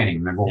in the training.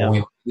 Remember when we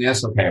did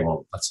this? Okay,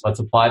 well, let's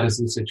apply this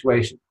in the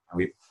situation.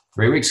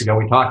 3 weeks ago,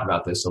 we talked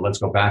about this, so let's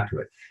go back to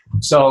it.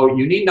 So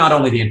you need not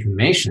only the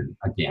information,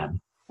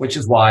 again, which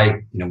is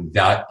why,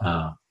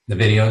 the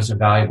videos are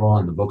valuable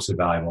and the books are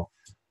valuable,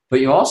 but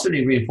you also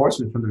need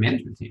reinforcement from the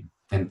management team.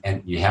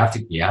 And you have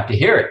to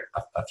hear it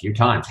a few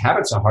times.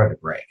 Habits are hard to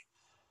break.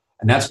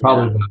 And that's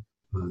probably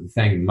the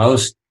thing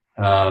most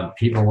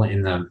people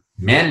in the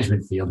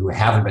management field who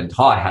haven't been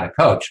taught how to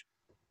coach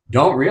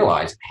don't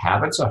realize.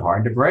 Habits are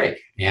hard to break,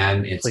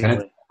 and it's going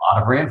to take a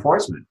lot of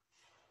reinforcement.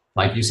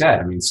 Like you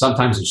said,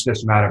 sometimes it's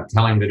just a matter of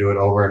telling them to do it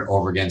over and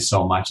over again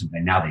so much that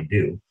now they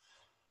do.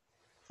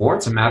 Or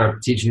it's a matter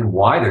of teaching them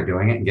why they're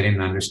doing it and getting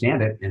them to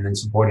understand it and then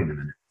supporting them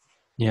in it.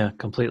 Yeah,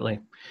 completely.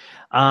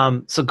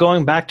 So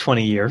going back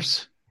 20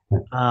 years,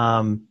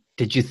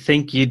 did you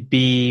think you'd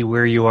be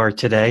where you are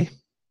today?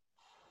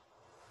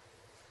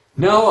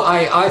 No,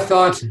 I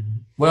thought,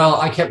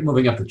 I kept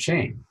moving up the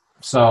chain.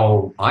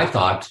 So I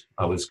thought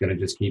I was going to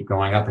just keep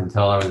going up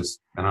until I was,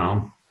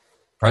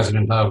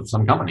 president of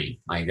some company,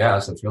 I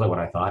guess. That's really what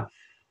I thought.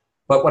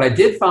 But what I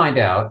did find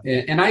out,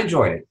 and I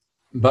enjoyed it,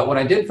 but what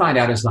I did find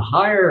out is the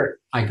higher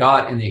I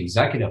got in the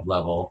executive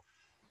level,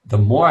 the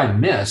more I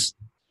missed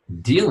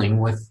dealing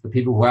with the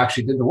people who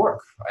actually did the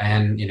work.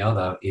 And,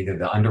 either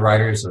the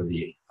underwriters or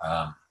the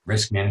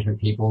risk management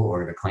people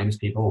or the claims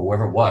people,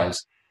 whoever it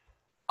was,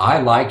 I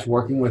liked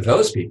working with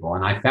those people.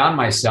 And I found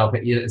myself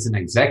as an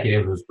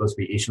executive who was supposed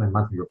to be issuing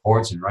monthly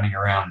reports and running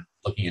around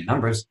looking at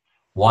numbers,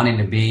 wanting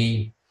to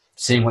be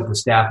seeing what the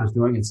staff was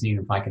doing and seeing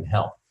if I could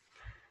help.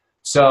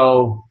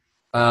 So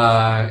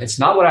it's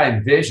not what I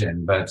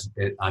envisioned, but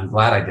I'm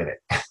glad I did it.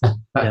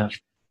 Yeah.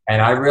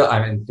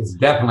 And it's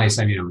definitely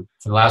something,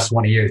 for the last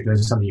 20 years, doing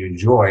something you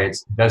enjoy, it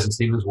doesn't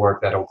seem as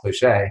work, that old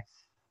cliche.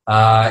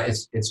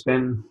 It's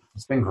been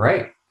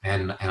great.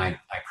 And I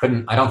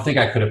don't think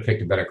I could have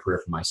picked a better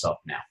career for myself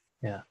now.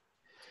 Yeah.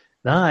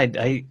 No,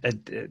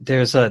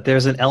 there's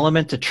an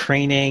element to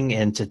training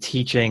and to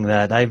teaching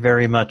that I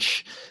very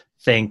much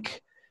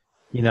think,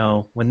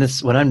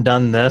 when I'm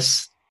done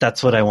this,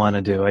 that's what I want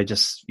to do. I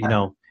just,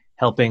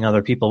 helping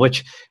other people,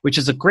 which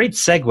is a great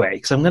segue,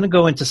 because I'm going to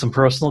go into some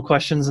personal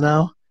questions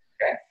now.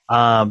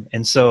 Okay.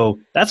 And so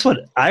that's what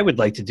I would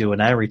like to do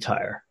when I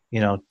retire,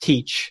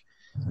 teach.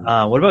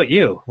 What about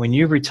you? When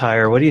you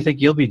retire, what do you think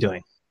you'll be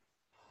doing?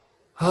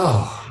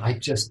 I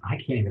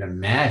can't even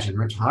imagine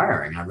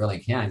retiring. I really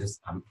can't.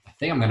 I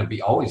think I'm going to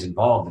be always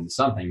involved in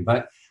something.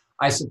 But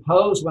I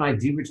suppose when I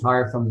do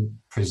retire from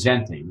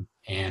presenting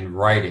and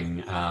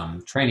writing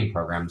training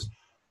programs,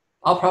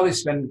 I'll probably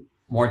spend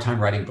more time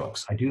writing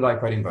books. I do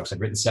like writing books. I've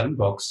written 7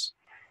 books,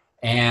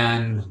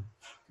 and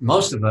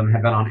most of them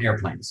have been on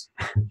airplanes.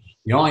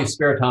 The only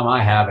spare time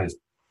I have is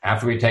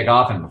after we take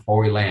off and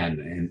before we land.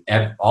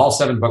 And all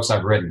 7 books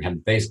I've written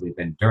have basically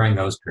been during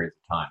those periods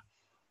of time.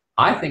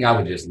 I think I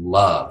would just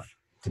love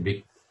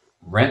to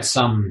rent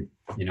some,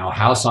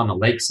 house on the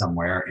lake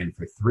somewhere, and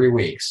for 3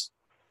 weeks,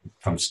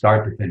 from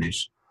start to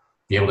finish,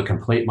 be able to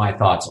complete my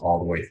thoughts all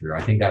the way through.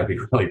 I think that would be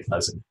really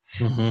pleasant.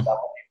 Mm-hmm. I'm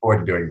looking forward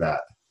to doing that.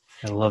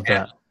 I love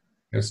that.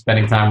 And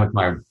spending time with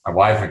my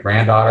wife, my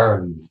granddaughter,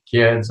 and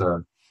kids,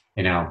 or,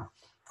 of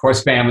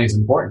course, family is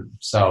important.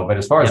 So, but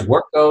as far as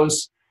work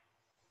goes,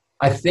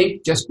 I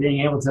think just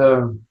being able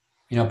to,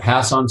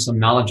 pass on some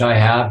knowledge I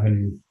have,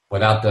 and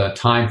without the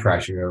time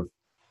pressure of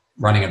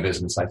running a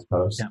business, I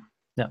suppose.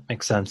 Yeah,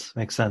 makes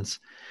sense.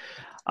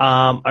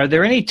 Are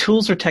there any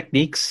tools or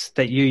techniques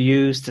that you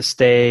use to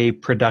stay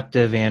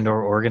productive and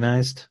or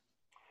organized?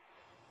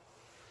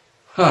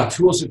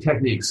 Tools or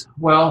techniques?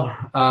 Well,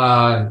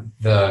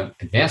 the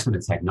advancement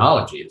of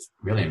technology is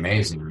really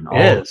amazing.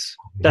 It is.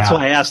 That's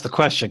why I asked the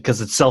question,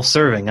 because it's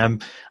self-serving. I'm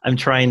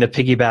trying to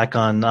piggyback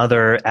on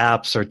other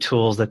apps or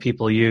tools that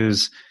people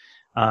use,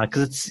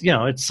 because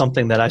it's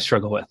something that I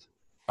struggle with.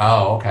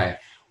 Oh, okay.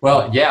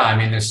 Well, yeah. I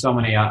mean, there's so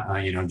many,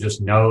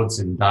 just notes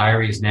and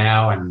diaries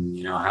now,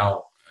 and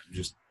how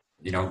just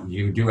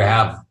you do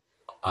have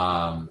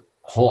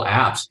whole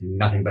apps do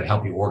nothing but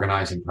help you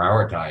organize and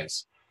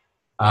prioritize.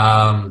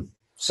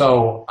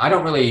 So I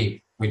don't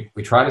really, we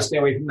try to stay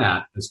away from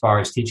that as far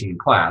as teaching in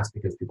class,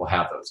 because people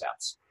have those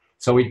apps.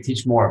 So we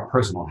teach more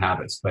personal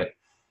habits, but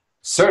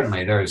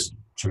certainly there's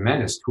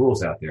tremendous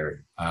tools out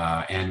there.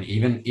 And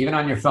even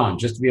on your phone,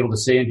 just to be able to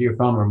say into your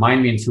phone,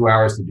 remind me in 2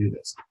 hours to do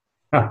this.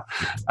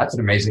 That's an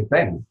amazing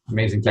thing.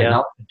 Amazing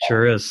technology. Yeah, it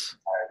sure is.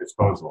 At our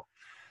disposal.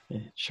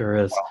 It sure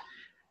is.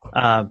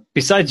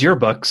 Besides your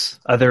books,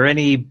 are there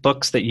any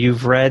books that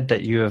you've read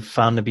that you have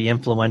found to be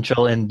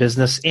influential in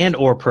business and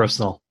or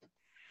personal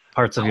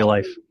parts of your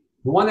life?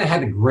 The one that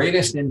had the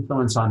greatest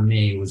influence on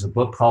me was a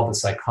book called The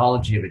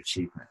Psychology of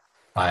Achievement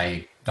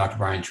by Dr.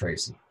 Brian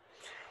Tracy.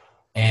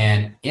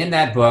 And in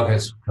that book,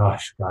 it's,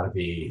 got to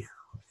be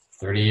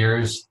 30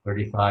 years,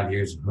 35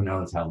 years, who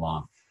knows how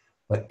long.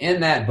 But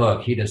in that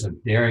book, he does a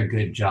very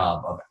good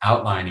job of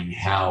outlining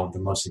how the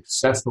most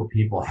successful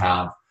people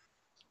have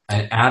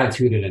an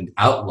attitude and an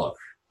outlook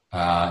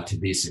to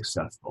be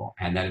successful,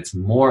 and that it's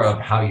more of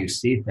how you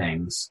see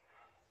things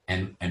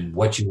and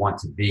what you want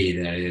to be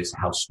than it is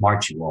how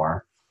smart you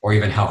are or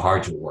even how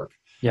hard you work.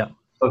 Yeah.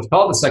 So it's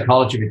called The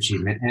Psychology of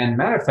Achievement. And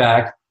matter of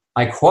fact,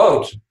 I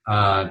quote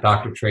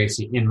Dr.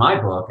 Tracy in my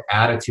book,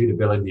 Attitude,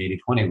 Ability, the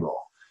 80-20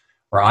 Rule,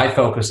 where I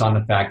focus on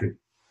the fact that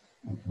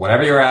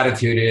whatever your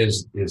attitude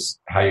is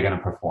how you're going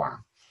to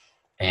perform.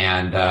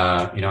 And,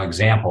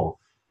 example,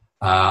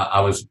 I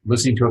was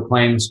listening to a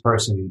claims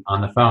person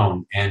on the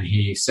phone, and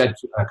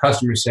a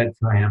customer said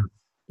to him,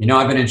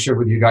 I've been insured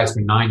with you guys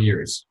for 9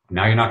 years.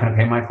 Now you're not going to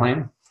pay my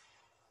claim?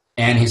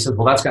 And he said,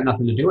 well, that's got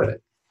nothing to do with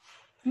it.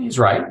 And he's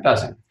right, it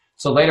doesn't.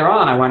 So later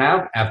on, I went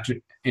out after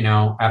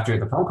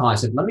the phone call, I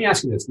said, let me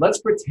ask you this.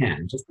 Let's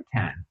pretend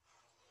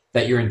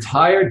that your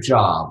entire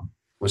job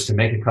was to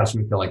make a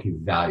customer feel like you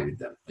valued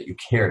them, that you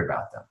cared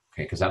about them,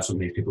 okay? Because that's what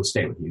makes people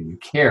stay with you. You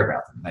care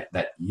about them,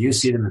 that you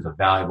see them as a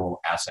valuable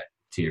asset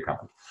to your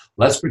company.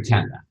 Let's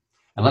pretend that,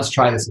 and let's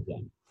try this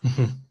again.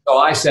 So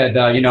I said,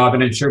 I've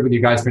been insured with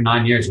you guys for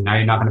 9 years, and now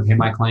you're not going to pay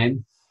my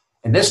claim.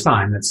 And this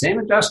time, that same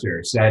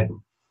adjuster said,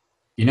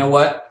 you know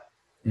what?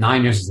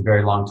 9 years is a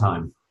very long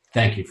time.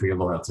 Thank you for your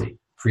loyalty.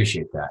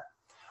 Appreciate that.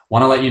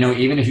 Want to let you know,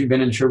 even if you've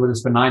been insured with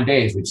us for 9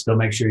 days, we'd still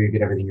make sure you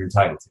get everything you're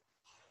entitled to.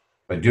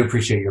 But do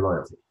appreciate your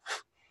loyalty.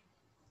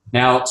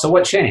 Now, so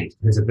what changed?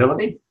 His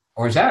ability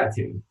or his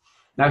attitude?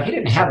 Now, he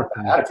didn't have a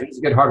bad attitude. He's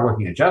a good,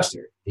 hardworking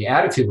adjuster. The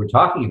attitude we're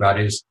talking about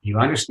is, do you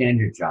understand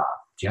your job?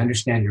 Do you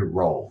understand your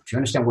role? Do you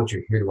understand what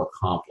you're here to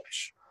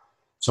accomplish?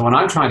 So when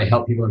I'm trying to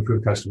help people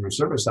improve customer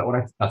service,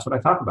 that's what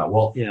I talk about.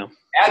 Well,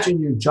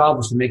 imagine your job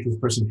was to make this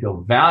person feel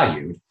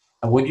valued,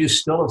 and would you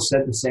still have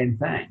said the same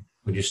thing?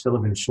 Would you still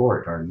have been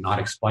short or not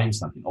explained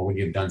something, or would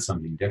you have done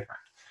something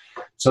different?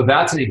 So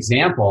that's an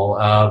example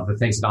of the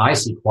things that I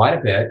see quite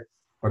a bit,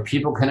 where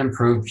people can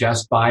improve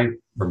just by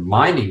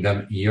reminding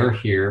them you're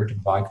here to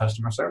provide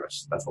customer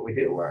service. That's what we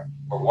do. We're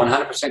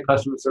 100%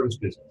 customer service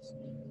business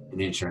in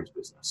the insurance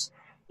business.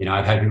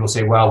 I've had people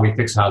say, well, we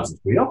fix houses.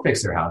 We don't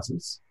fix their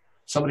houses.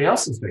 Somebody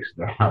else has fixed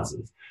their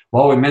houses.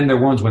 Well, we mend their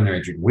wounds when they're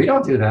injured. We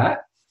don't do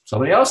that.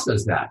 Somebody else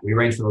does that. We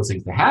arrange for those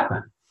things to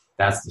happen.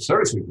 That's the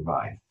service we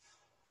provide.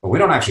 But we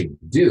don't actually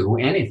do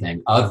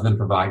anything other than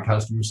provide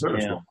customer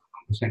service. Yeah.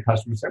 100%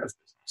 customer service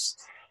business.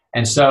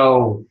 And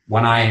so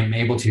when I'm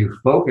able to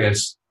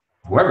focus,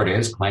 whoever it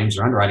is, claims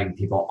or underwriting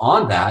people,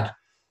 on that,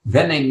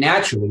 then they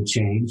naturally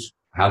change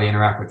how they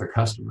interact with their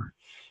customer.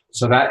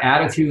 So that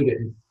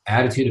attitude,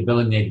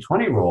 ability, and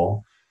 80-20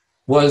 rule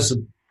was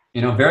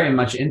very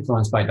much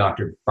influenced by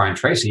Dr. Brian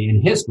Tracy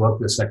in his book,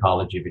 The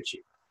Psychology of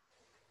Achievement.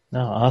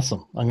 No,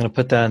 awesome. I'm going to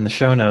put that in the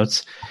show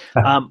notes.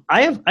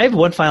 I have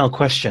one final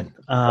question.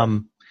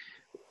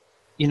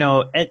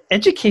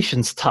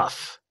 Education's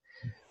tough.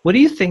 What do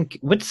you think?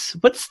 What's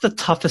the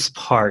toughest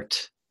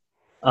part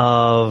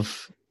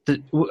of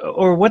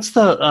what's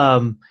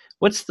the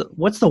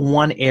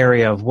one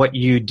area of what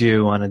you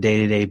do on a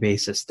day-to-day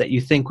basis that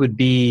you think would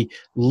be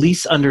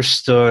least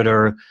understood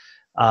or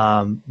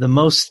the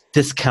most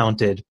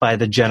discounted by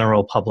the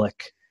general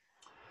public?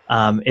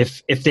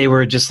 If they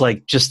were just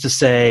to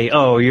say,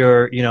 oh,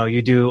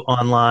 you do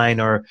online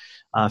or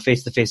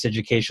face-to-face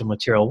educational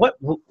material,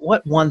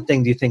 what one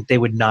thing do you think they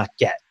would not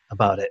get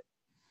about it?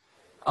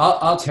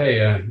 I'll tell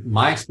you,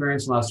 my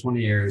experience in the last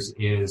 20 years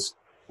is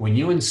when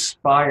you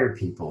inspire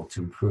people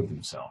to improve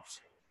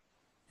themselves,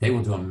 they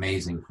will do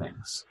amazing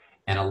things.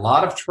 And a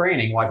lot of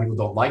training, why people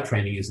don't like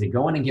training, is they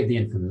go in and give the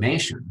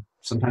information.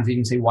 Sometimes they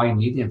even say why you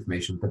need the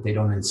information, but they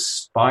don't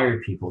inspire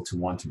people to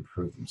want to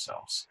improve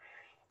themselves.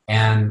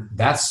 And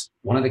that's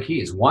one of the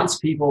keys. Once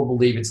people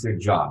believe it's their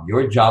job,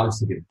 your job is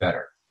to get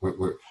better.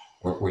 We're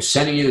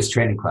sending you this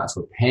training class.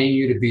 We're paying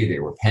you to be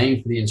there. We're paying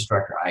for the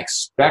instructor. I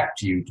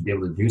expect you to be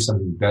able to do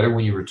something better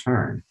when you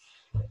return.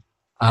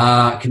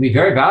 Can be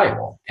very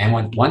valuable.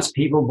 And once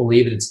people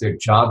believe it's their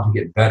job to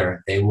get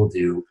better, they will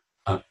do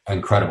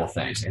incredible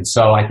things. And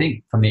so I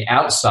think from the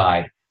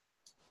outside,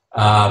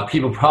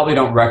 people probably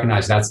don't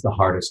recognize that's the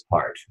hardest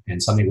part.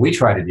 And something we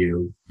try to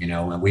do,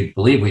 and we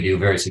believe we do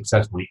very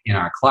successfully in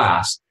our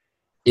class,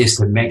 is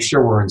to make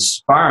sure we're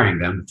inspiring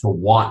them to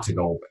want to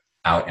go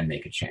out and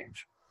make a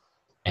change.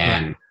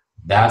 And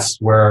that's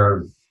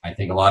where I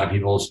think a lot of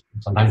people,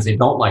 sometimes they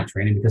don't like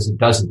training because it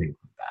doesn't include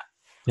that.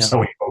 Yeah. So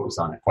we focus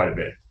on it quite a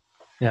bit.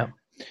 Yeah.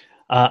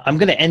 I'm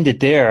going to end it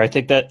there. I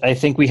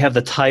think we have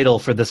the title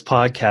for this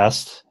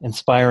podcast,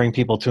 Inspiring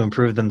People to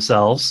Improve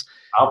Themselves.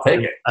 I'll take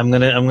it. I'm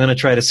gonna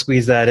try to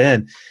squeeze that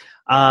in.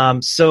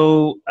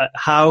 So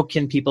how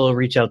can people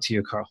reach out to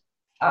you, Carl?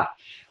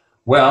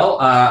 Well,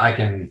 I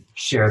can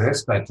share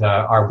this, but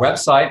our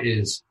website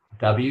is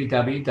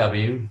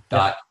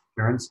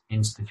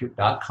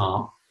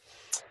www.insuranceinstitute.com.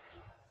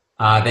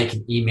 They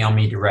can email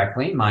me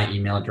directly. My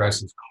email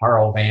address is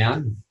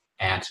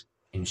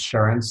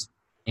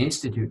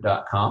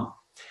carlvan@insuranceinstitute.com.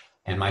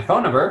 And my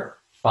phone number,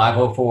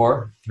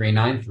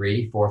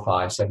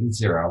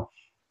 504-393-4570.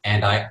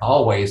 And I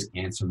always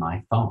answer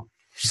my phone.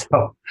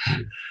 So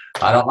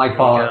I don't like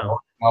calling a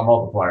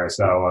multiplier.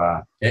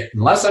 So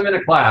unless I'm in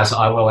a class,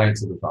 I will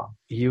answer the phone.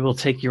 You will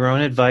take your own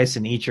advice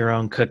and eat your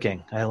own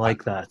cooking. I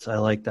like that.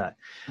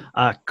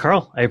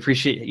 Carl, I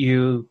appreciate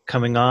you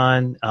coming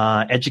on,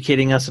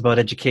 educating us about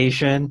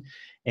education.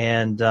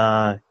 And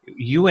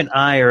you and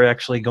I are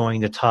actually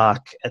going to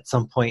talk at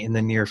some point in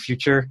the near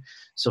future.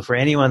 So for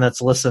anyone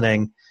that's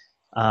listening,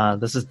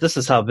 this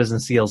is how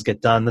business deals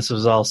get done. This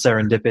was all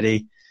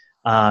serendipity.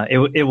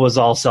 It was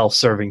all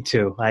self-serving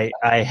too.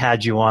 I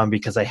had you on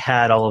because I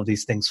had all of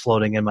these things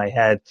floating in my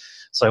head.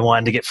 So I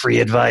wanted to get free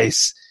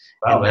advice.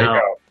 Oh, there you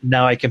go.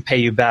 Now I can pay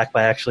you back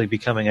by actually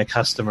becoming a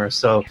customer.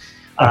 So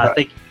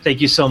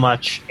thank you so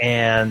much.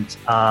 And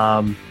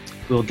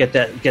we'll get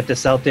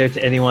this out there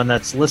to anyone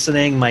that's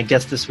listening. My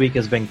guest this week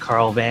has been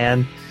Carl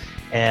Van.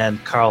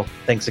 And Carl,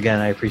 thanks again.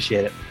 I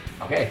appreciate it.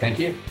 Okay, thank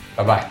you.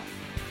 Bye-bye.